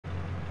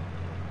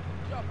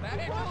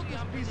Roll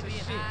this piece of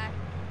shit.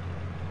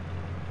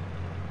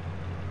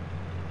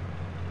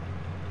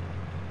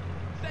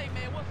 Say,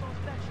 man, what's on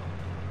special?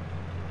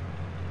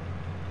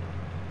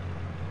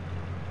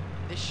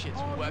 This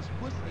shit's wet.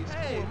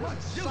 Hey,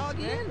 what's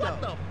soggy man? endo?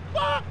 What the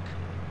fuck?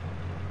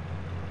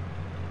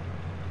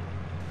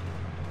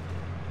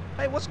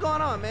 Hey, what's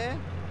going on, man?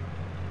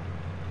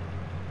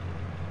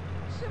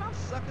 Shit, I'm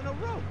sucking a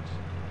roach.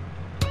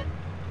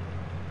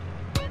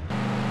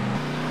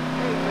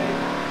 Hey, baby.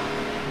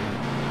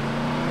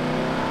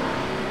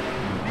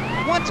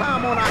 One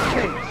time on our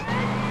case.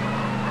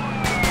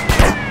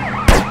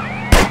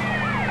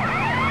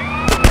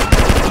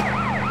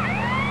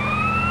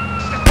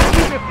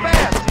 Keep it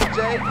fast,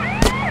 CJ.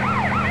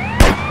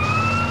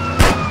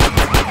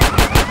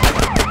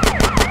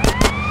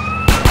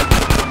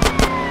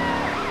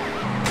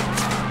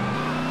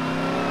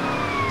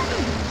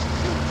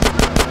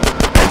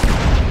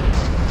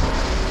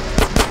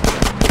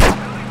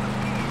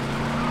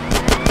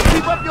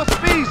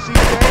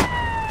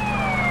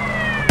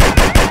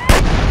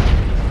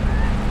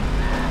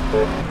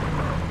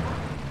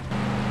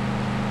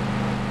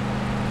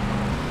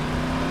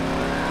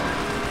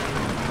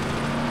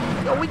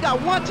 Yo, we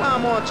got one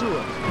time on to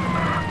us.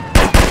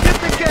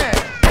 Hit the gas.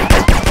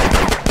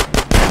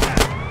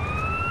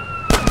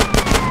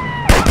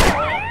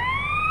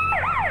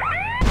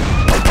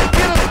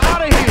 Get us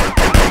out of here.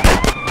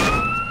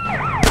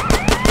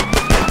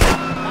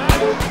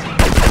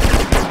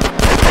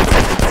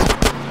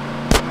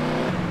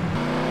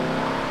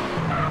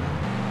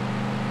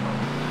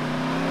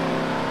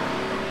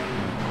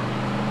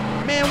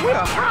 Man, we're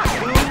hot,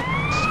 dude.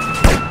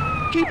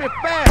 Keep it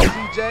fast,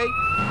 CJ.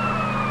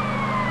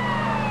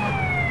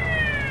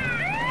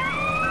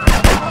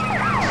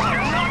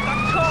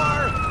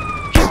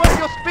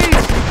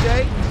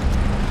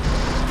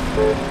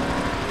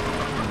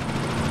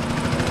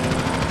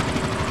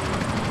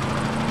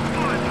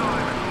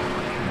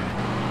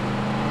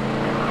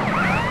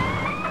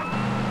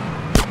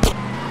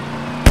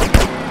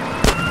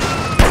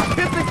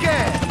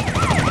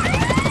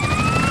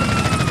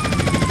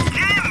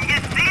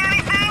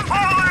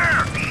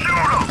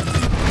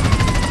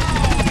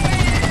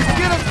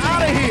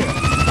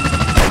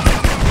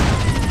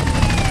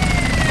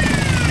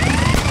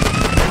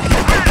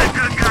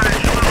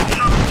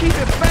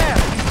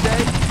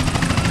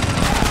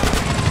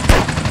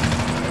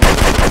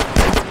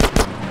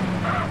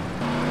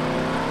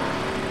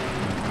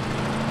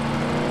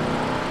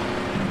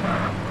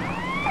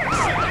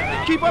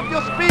 Keep up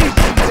your speed,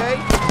 CJ.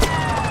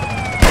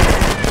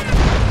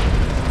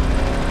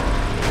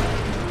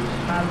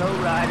 My low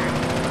rider.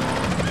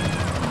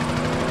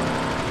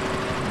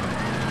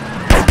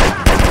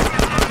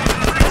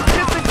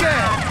 Hit the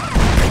gas.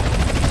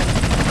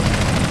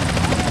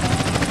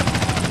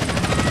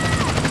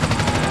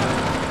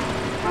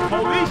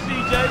 Police,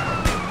 CJ.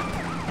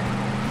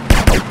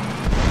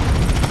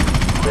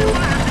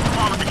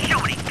 All of the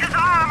shooting, 'cause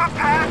I'm a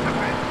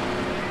pacifist.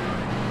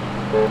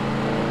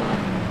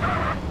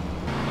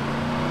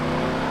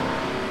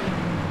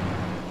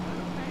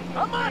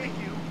 I'm out of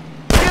here.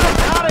 Get us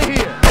out of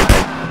here.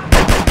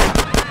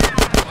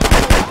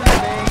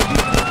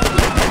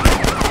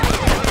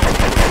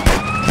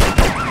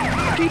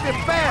 Keep it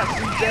fast,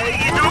 CJ.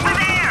 He's over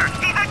there.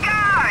 He's a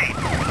guy.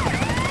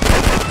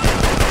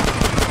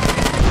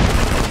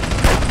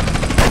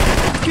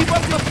 Keep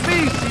up your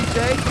speed,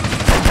 CJ.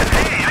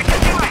 Hey, I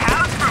can see my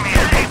house from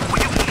here. Hey, will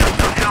you shut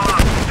the hell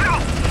up? No,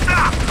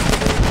 stop.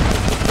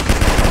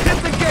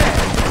 Hit the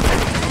gas.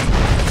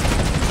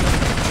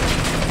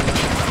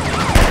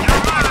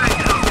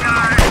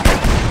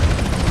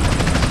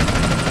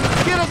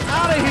 Get us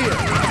out of here.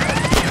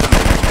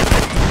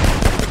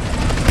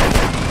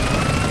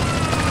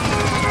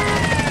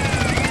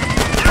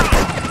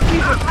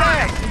 Keep it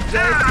fast, CJ.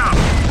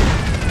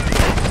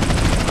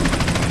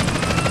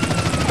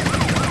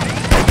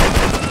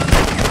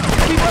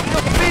 Keep up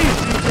your speed,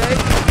 CJ.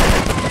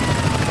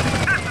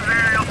 This is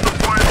aerial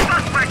support.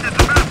 Suspect is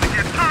about to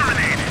get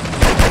terminated.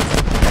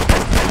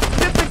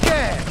 Hit the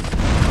gas.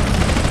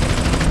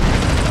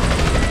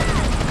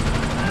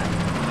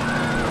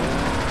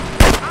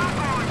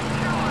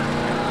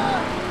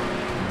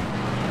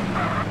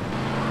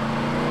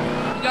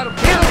 You gotta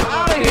Get us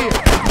out of here.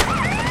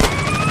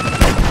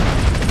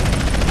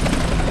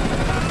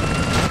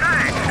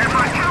 Hey, if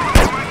I kill him,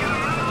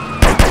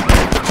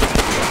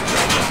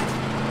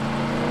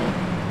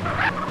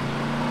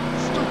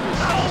 Stupid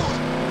soul.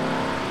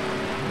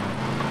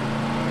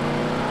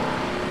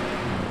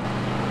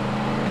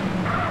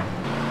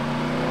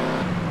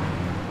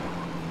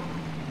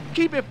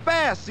 Keep it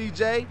fast,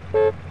 CJ.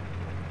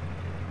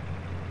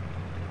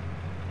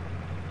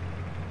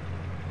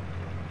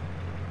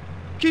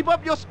 Keep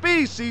up your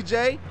speed,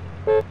 CJ.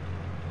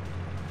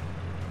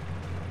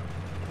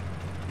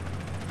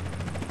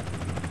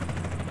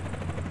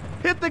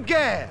 Hit the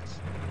gas.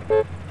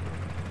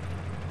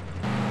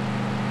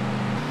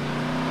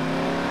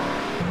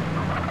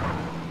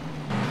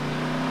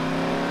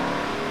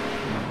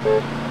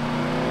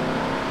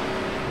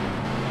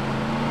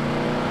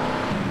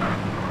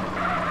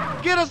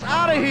 Get us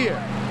out of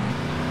here!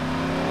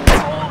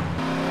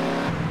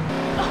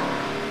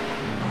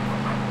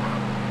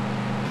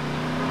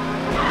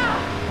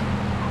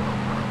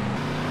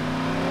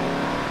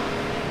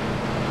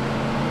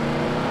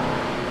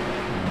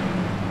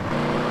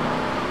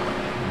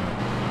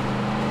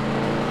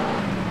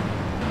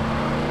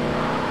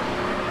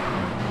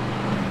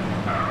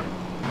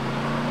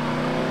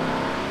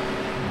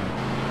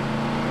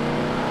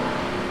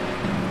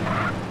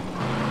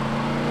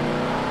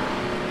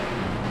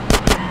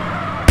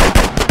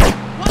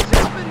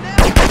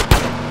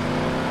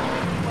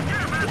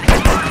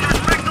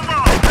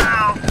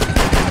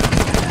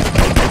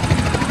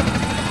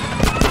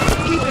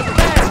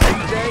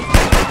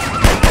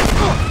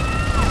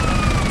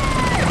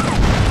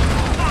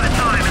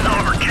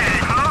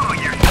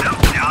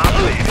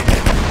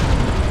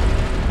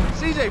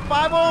 CJ,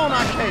 5 on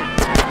our case.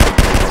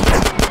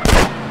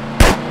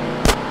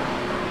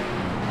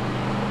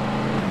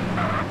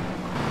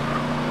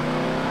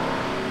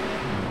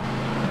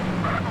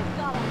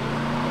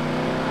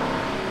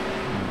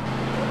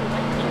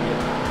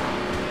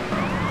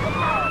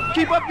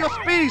 Keep up your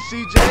speed,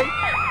 CJ.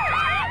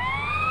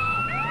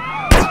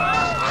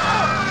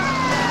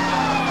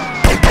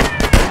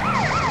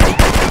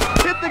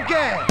 Hit the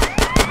gas.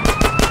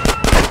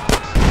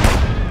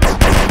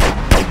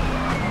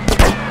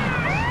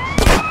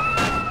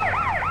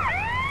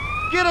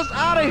 Get us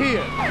out of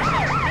here.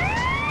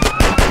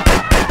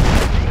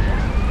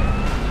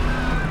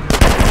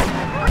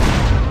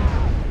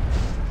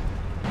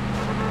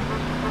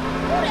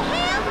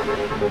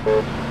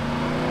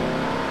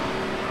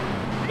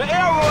 The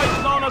aeroid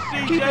is on us,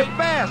 CJ. Keep it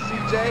fast,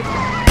 CJ.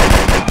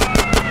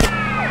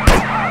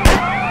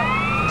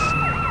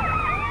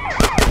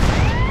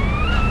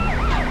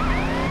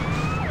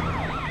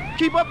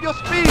 Keep up your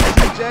speed,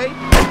 CJ.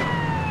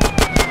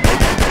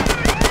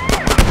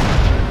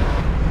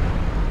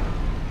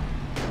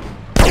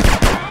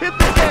 Hit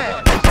the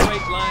gas.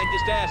 Straight line,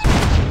 just ask me.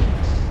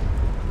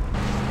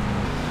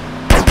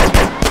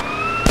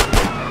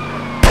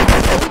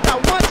 We got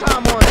one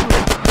time on you.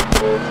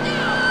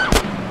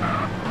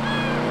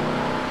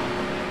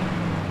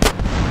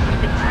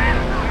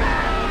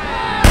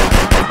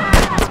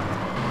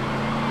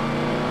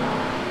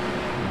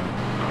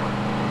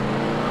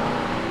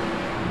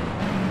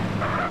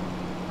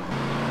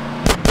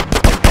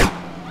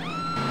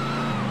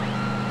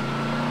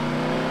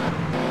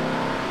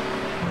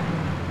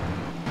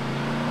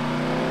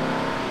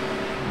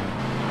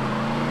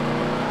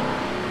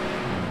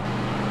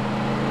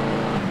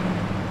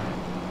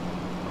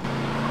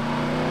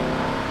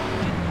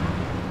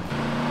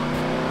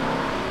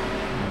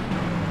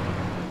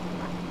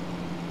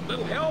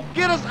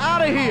 Get us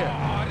out of here!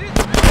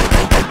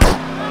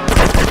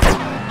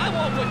 I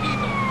want what he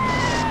wants.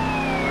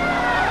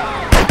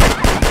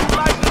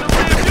 Lights in the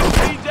rear view,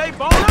 CJ.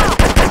 Ball out!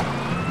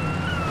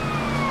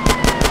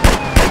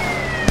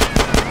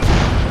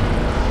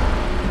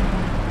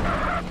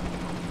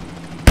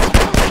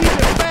 Keep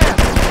it fast,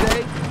 CJ.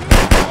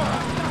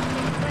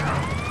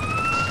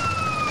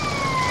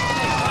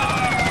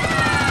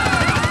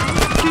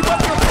 Keep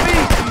up your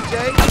speed, CJ.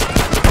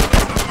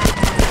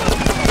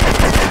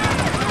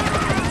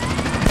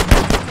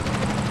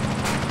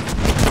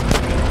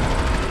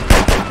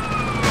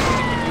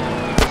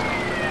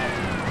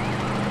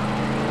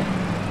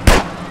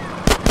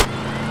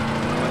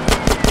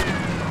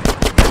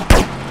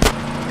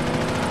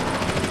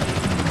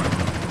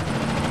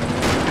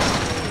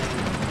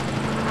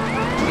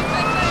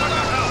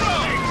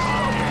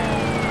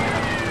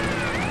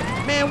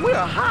 Man, we're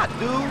hot,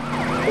 dude.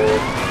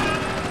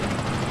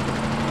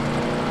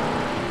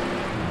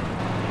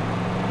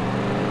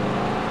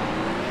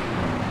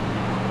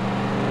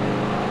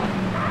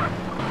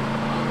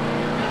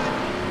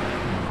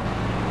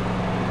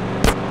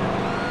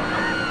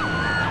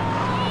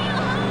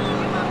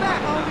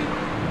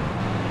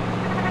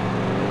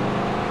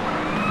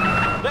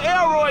 The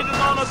aeroid is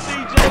on us,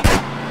 CJ.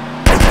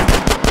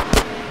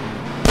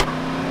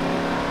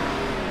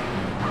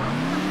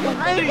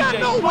 I ain't got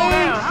no slow wings,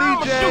 down.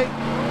 I'ma CJ. shoot.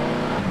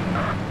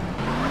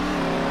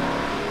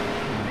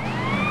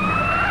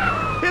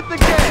 Hit the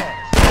gas.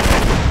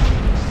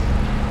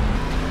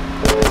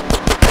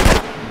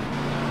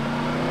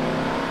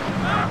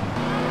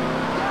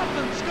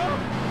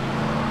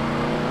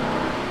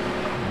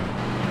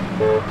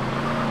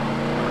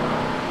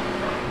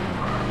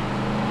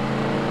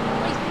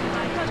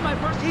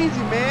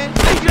 Easy, man.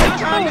 CJ,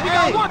 let's Time move. to We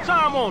got aim. one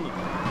time on him.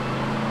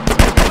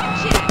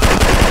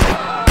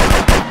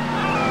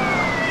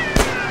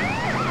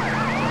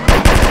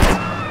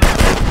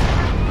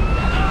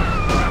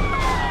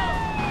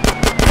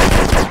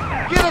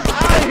 Get us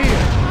out of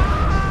here.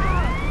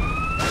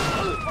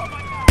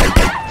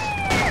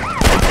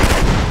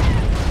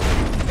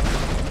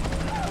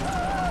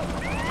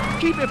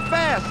 Keep it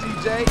fast,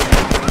 CJ.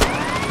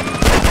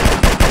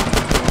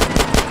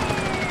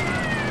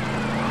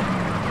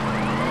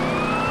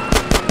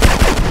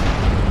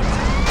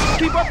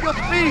 Keep up your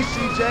speed,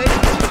 CJ.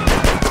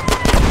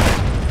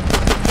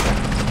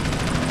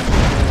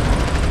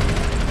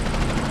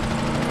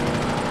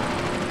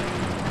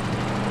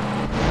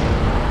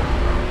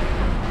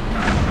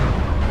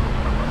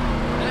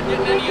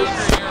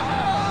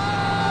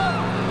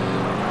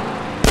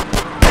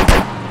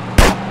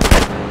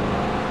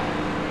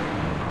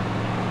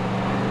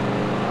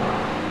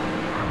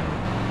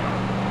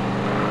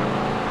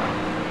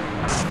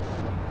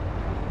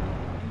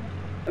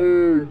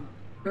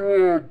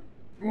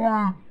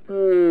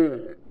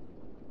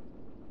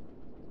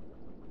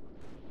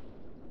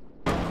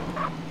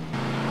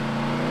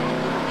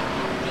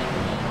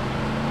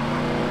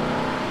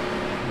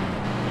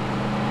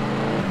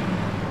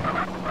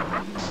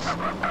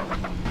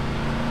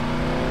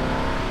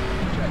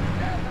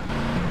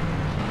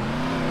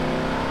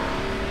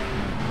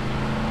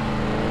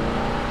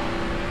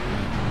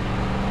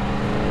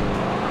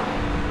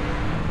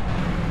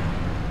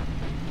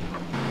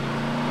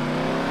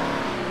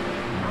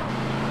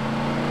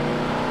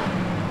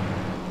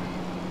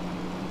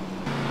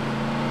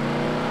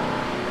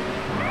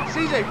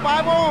 CJ,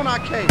 5-0 on our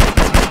case.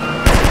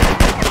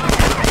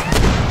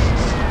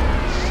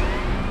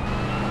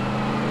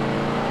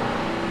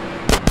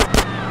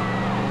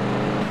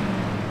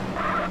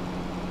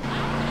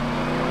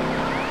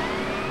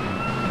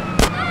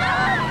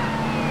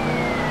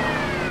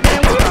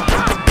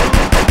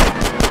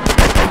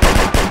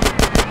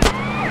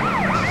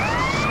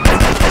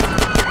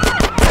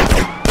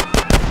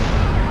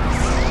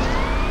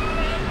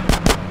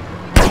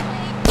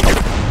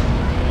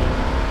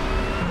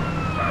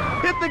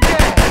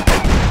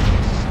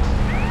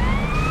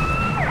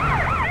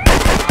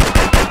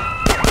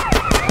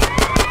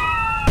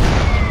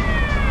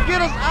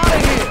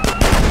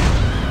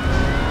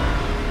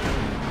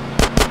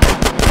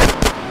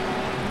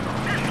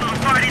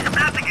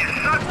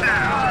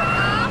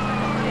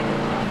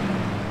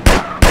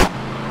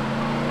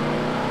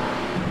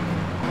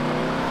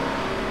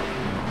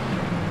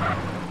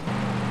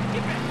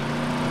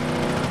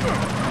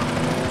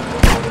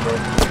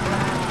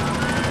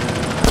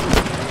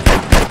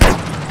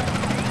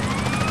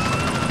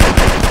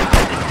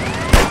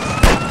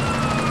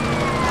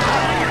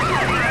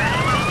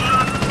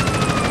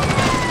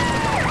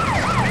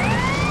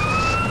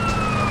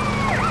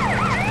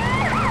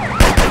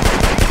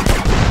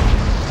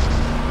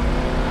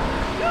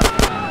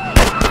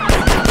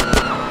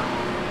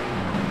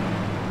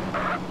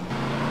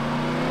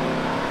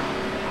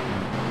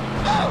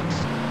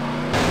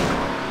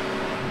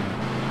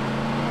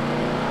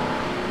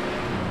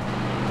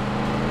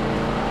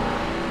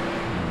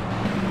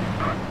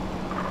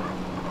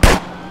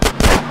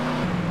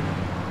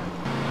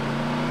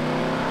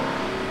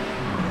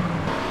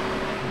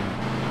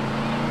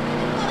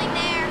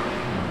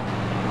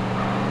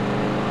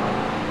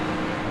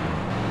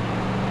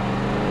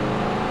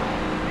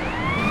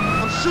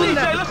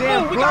 CJ, let's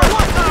move. We got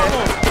one time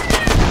on.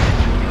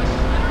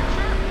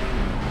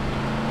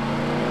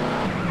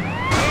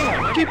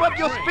 Keep up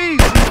your speed,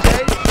 CJ.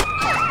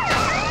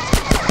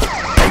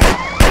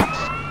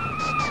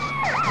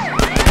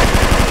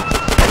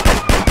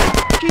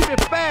 Keep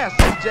it fast,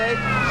 CJ.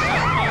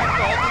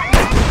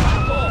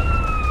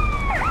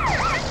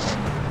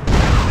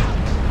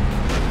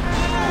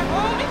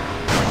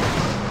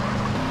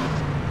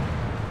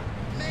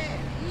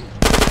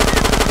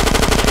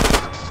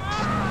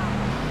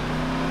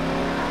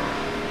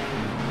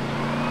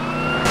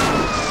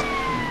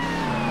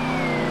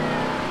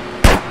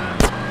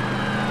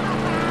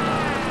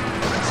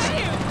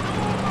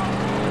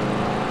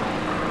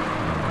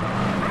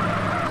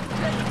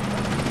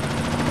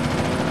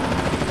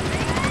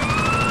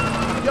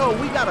 Yo,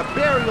 we got a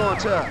berry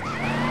onto us.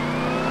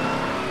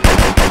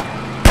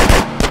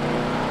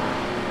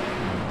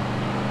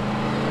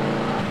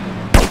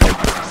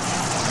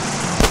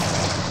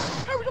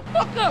 Hurry the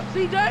fuck up,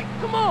 CJ!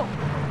 Come on!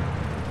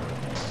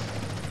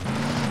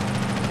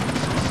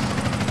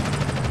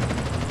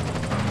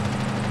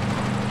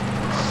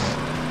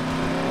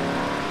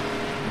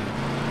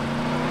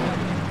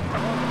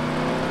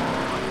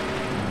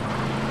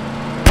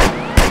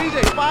 CJ,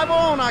 5-0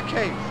 on our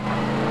case.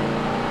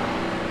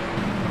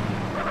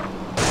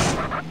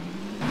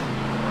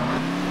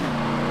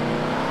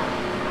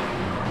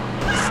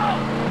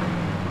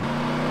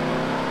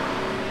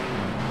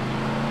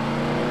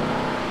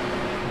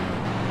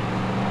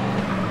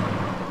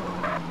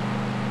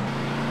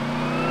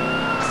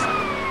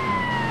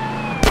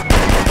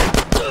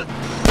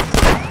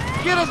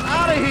 Get us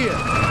out of here!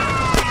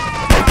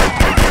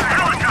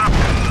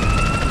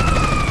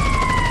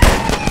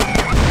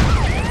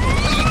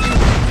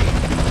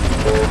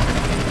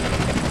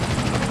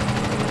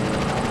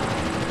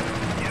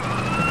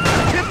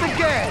 Hit the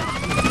gas!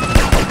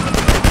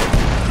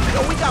 Yo,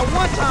 we got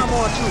one time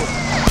onto it.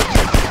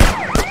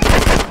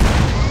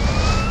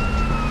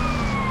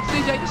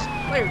 CJ, this is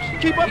player shit.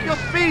 Keep up your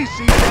speed,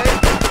 CJ.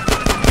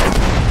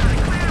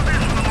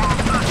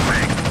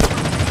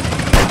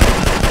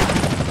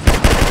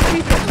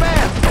 Keep it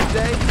fast, CJ.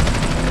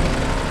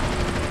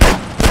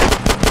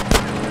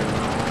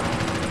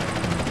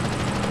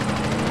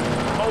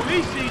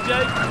 Police, CJ.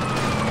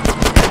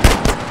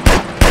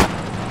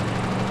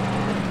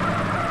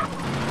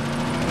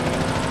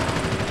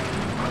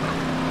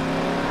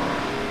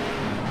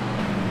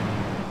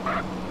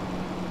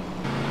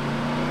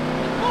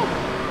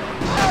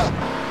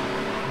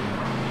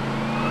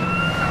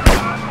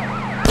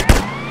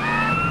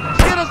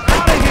 Get us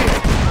out of here!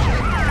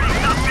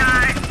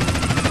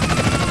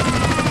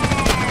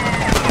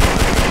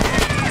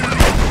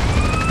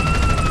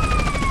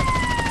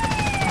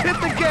 Hit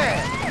the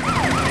gas!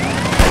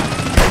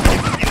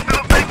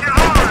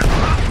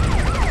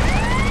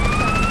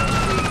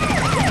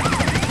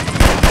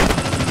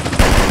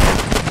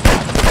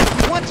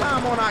 One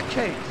time on our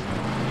case.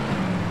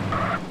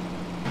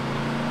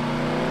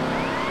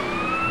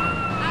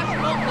 I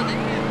smoke with it,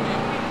 man.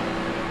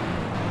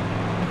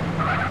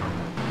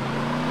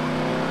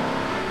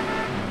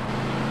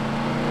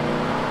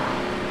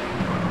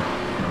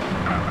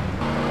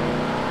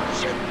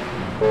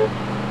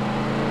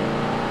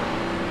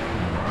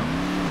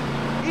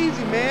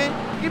 Easy, man.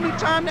 Give me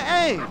time to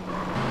aim.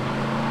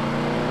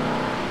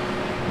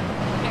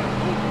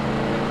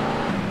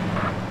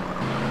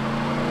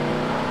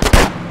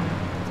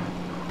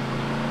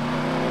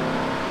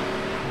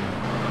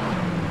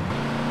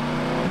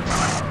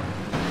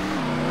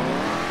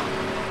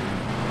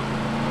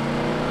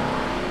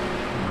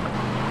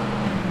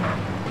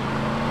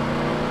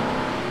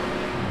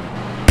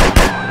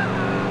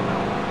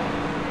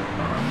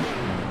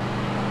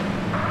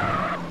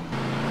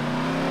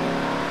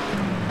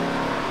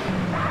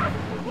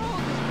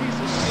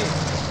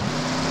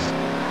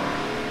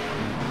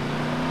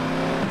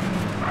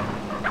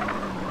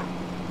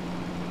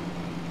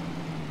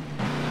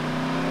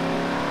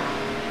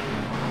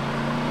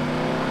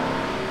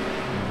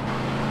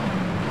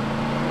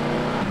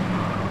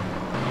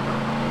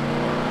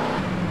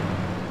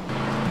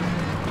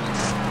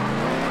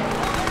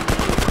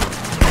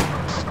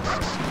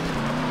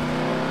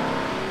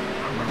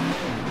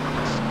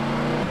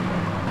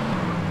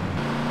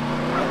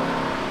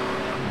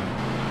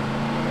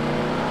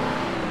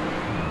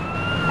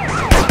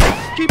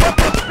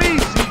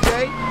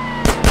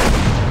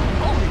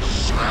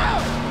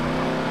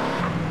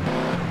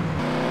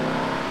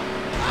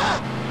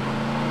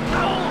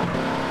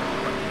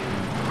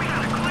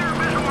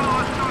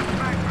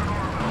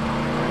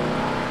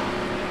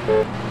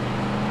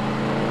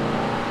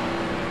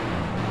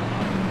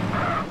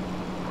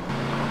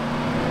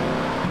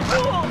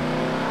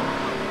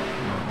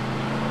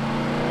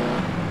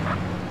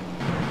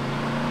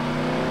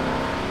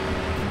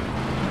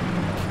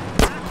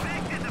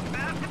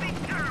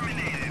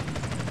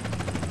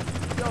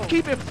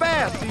 Keep it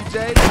fast, CJ.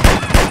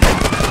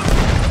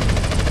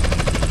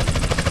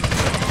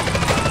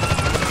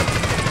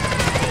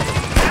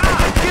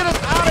 Get us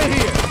out of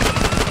here.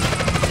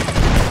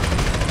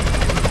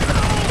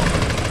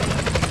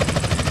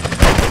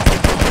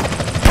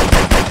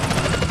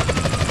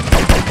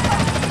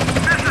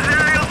 This is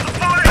aerial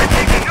support. I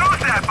think he knows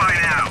that by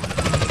now.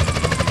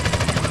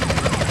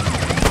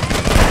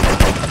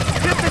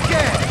 Hit the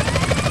gas.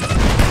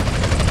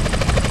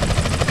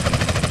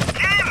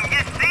 Jim,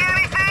 you see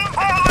anything?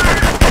 Over!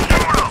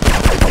 Shoot him!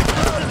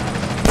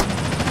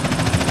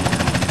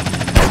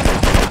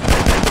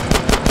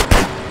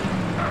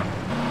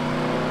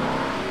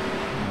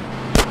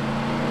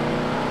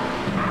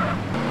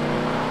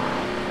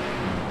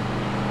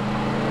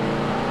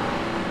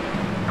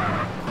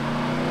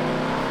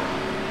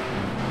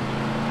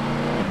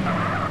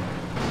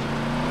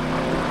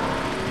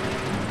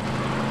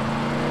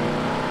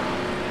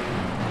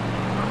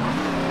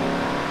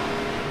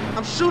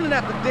 I'm shooting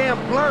at the damn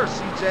blur,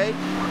 CJ.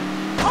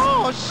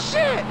 Oh,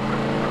 shit!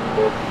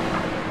 What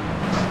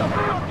the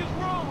fuck is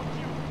wrong with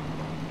you?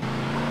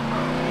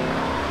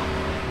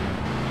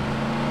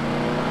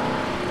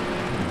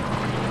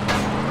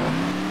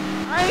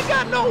 I ain't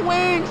got no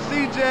wings,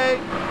 CJ.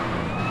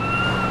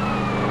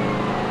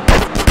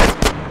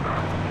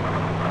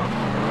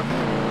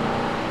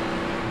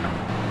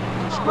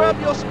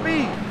 Scrub your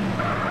speed.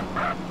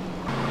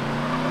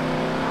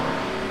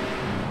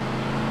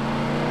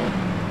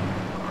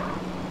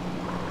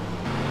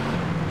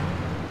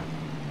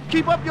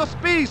 Keep up your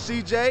speed,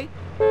 CJ.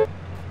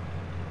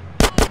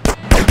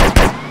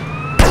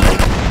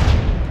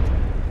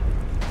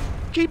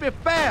 Keep it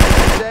fast,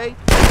 CJ.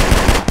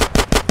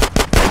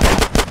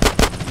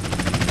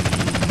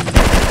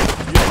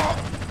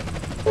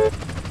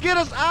 Get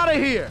us out of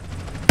here.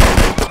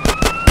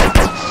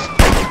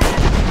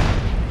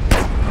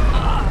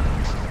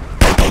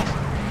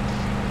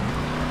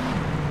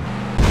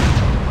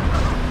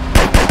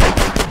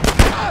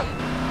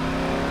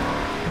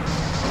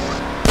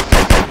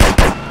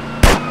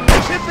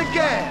 Hit the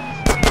gas.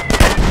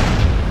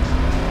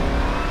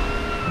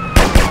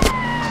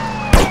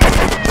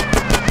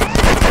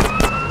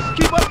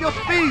 Keep up your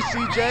speed,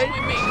 CJ.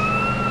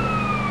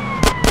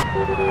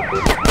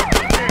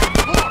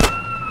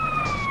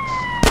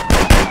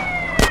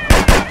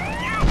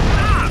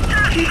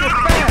 Keep it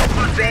fast,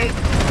 CJ.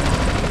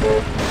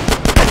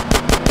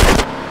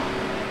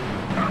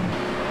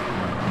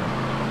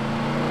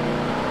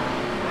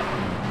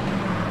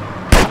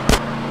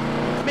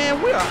 Man,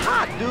 we are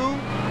hot, dude.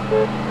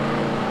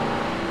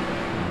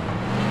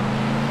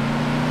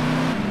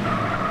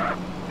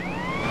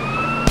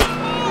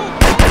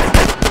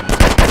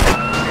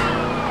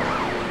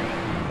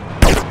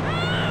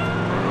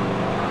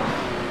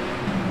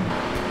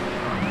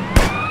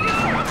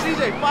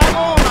 CJ, 5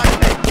 on, I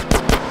think.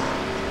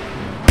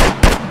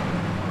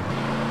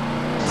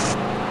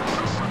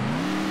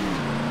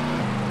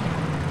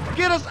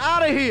 Get us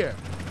out of here.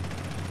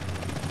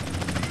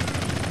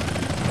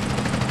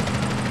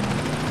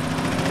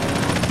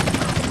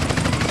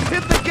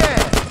 Hit the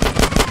gas.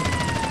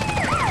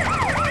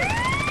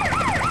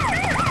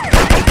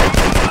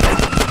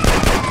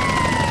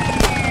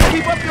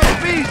 Keep up your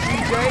speed,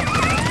 CJ.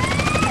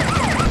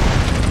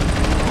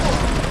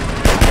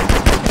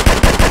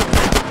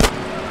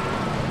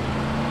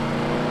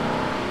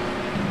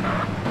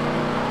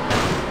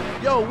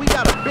 Yo, we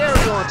got a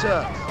barrier onto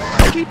us.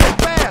 Keep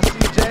it fast,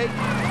 CJ.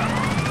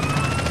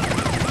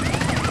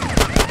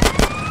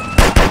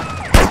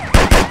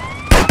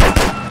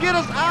 Get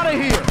us out of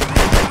here.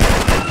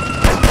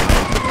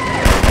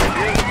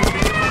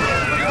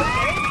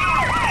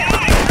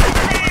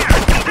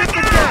 Hit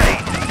the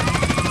gas.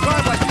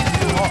 Drive like he's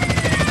too hard.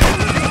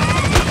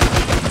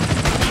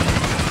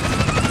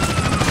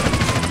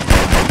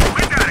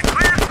 We got a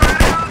clear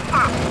sight on the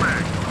suspect.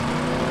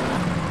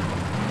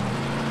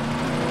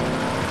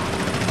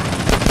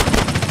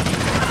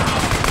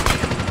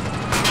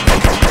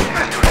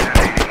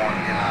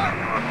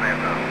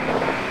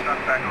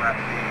 Suspect left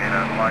scene in a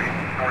light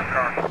sports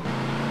car.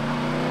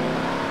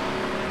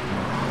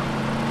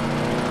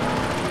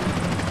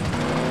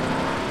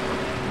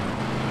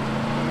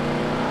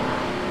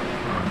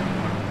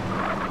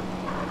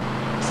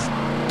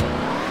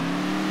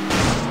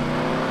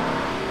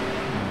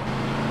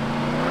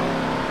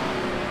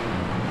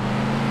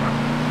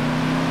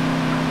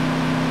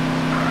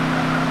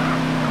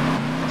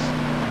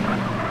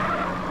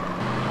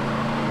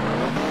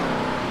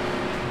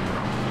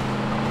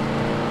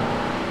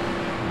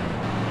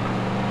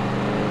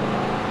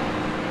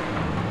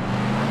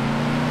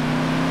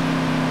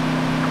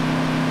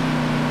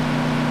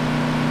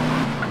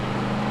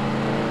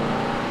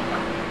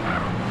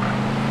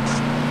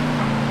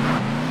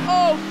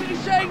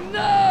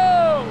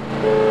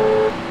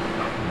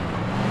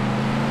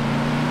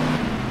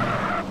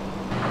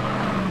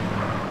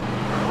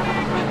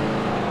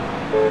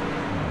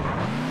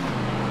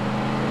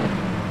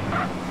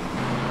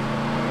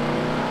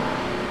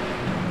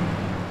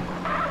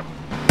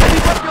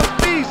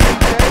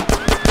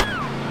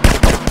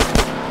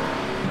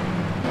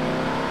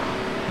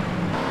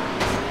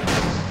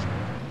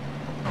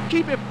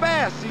 Keep it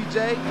fast,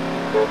 CJ.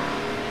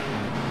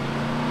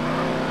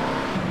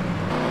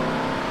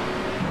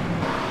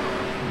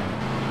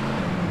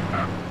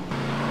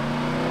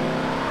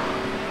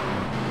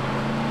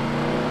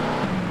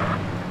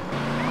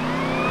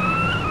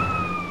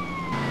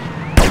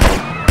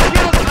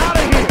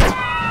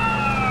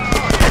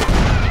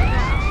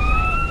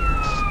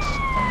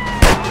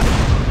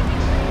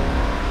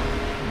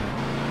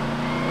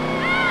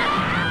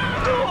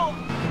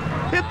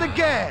 Hit the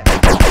gas.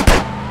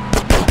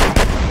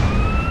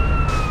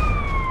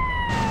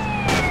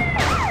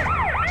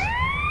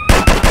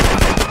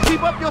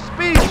 Keep up your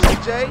speed,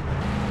 CJ.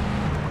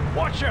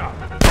 Watch out!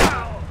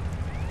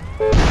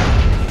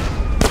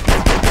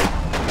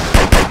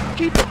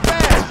 Keep it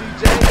fast,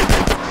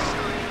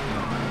 CJ.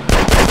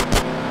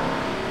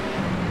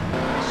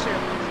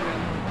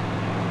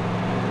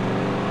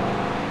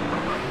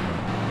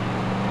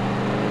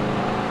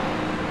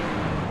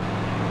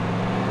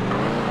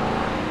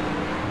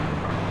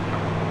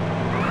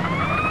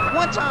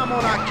 One time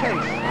on our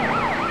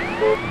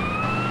case.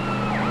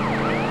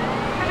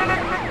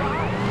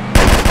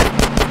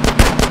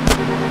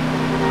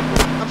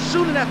 I'm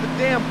shooting at the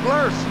damn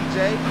blur,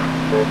 CJ.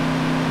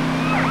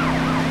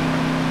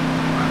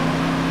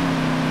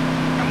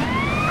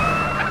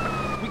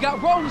 We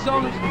got rollers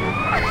on us.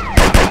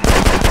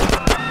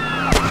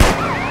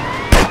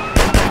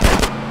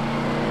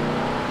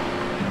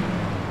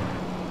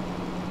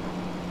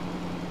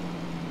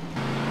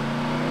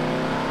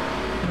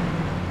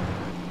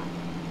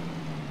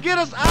 Get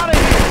us out of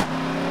here!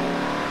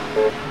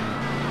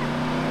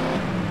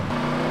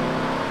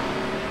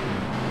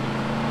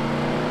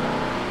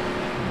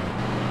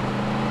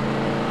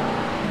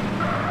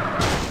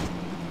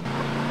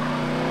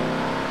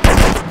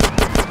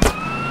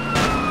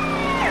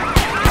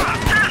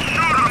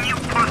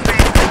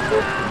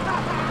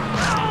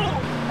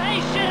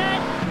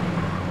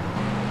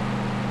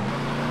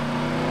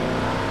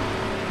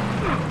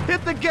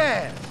 Hit the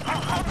gas!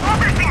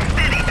 Hold this thing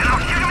steady, and I'll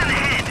shoot him in the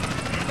head.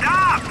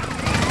 Stop!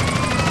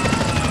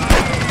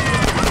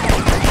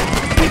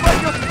 Keep up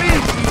your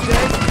speed, CJ.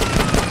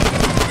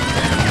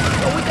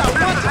 Oh, we got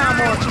one time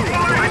on to it.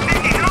 I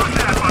think he knows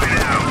that by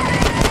now.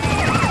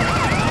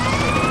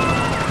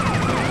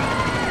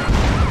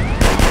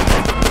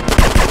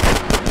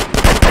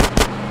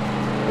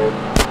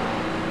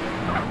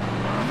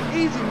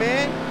 Easy,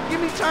 man.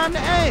 Give me time to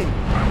aim.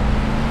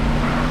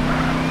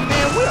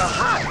 Man, we're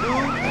hot,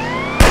 dude.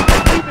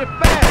 Keep it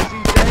fast,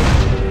 CJ.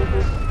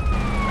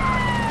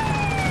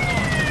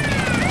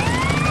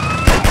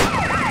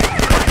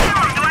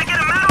 Do I get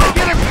a medal?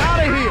 Get us out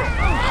of here.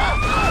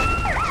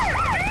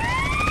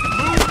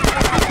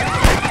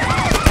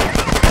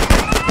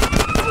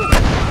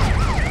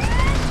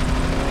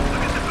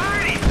 Look at the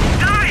birdie.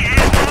 Die,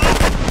 asshole!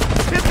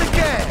 Hit the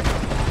gas.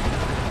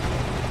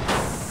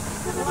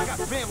 Well, I got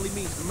family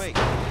means to make.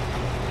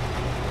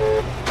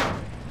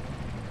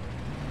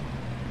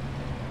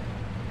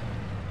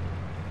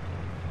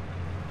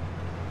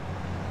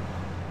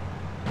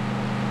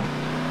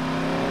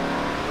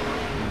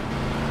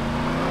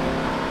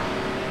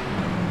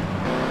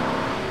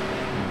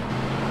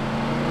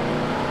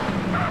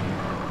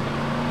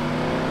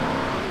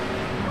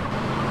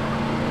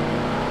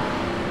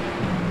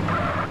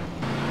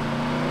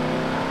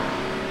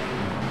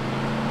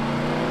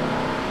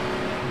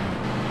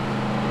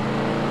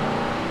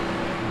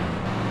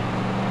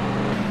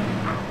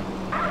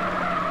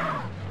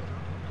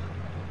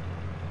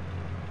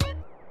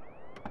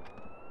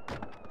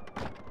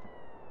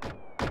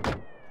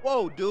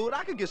 Whoa, dude,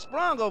 I could get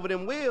sprung over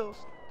them wheels.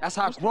 That's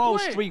how What's the Grove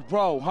plan? Street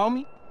roll,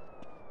 homie.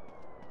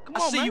 Come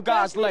I'll on, see man. you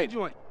guys Pass me the later.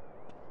 joint.